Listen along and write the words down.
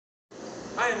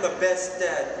I am the best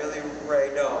dad, Billy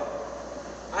Ray Dog.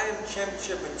 I am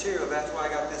championship material, that's why I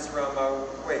got this around my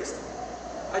waist.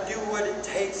 I do what it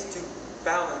takes to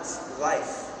balance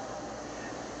life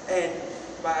and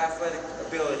my athletic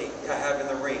ability I have in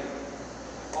the ring.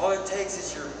 All it takes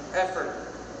is your effort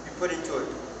you put into it.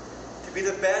 To be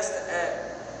the best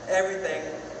at everything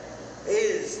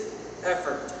is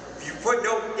effort. If you put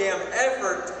no damn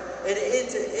effort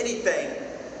into anything,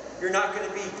 you're not going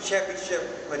to be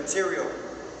championship material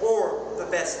or the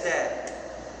best dad.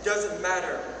 Doesn't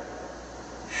matter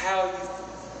how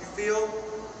you feel.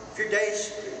 If your day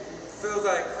feels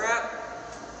like crap,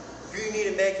 you need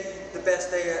to make it the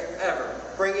best day ever.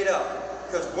 Bring it up.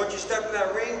 Because once you step in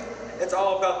that ring, it's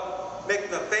all about making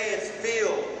the fans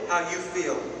feel how you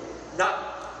feel. Not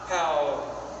how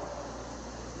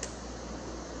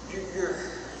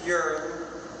you're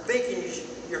thinking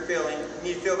you're feeling. You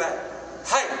need to feel that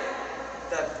hype,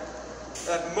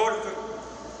 that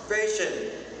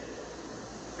motivation.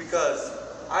 Because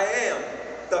I am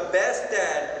the best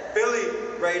dad, Billy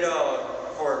Ray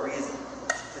Dog, for a reason.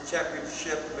 The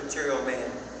championship material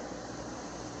man.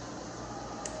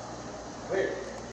 Clear.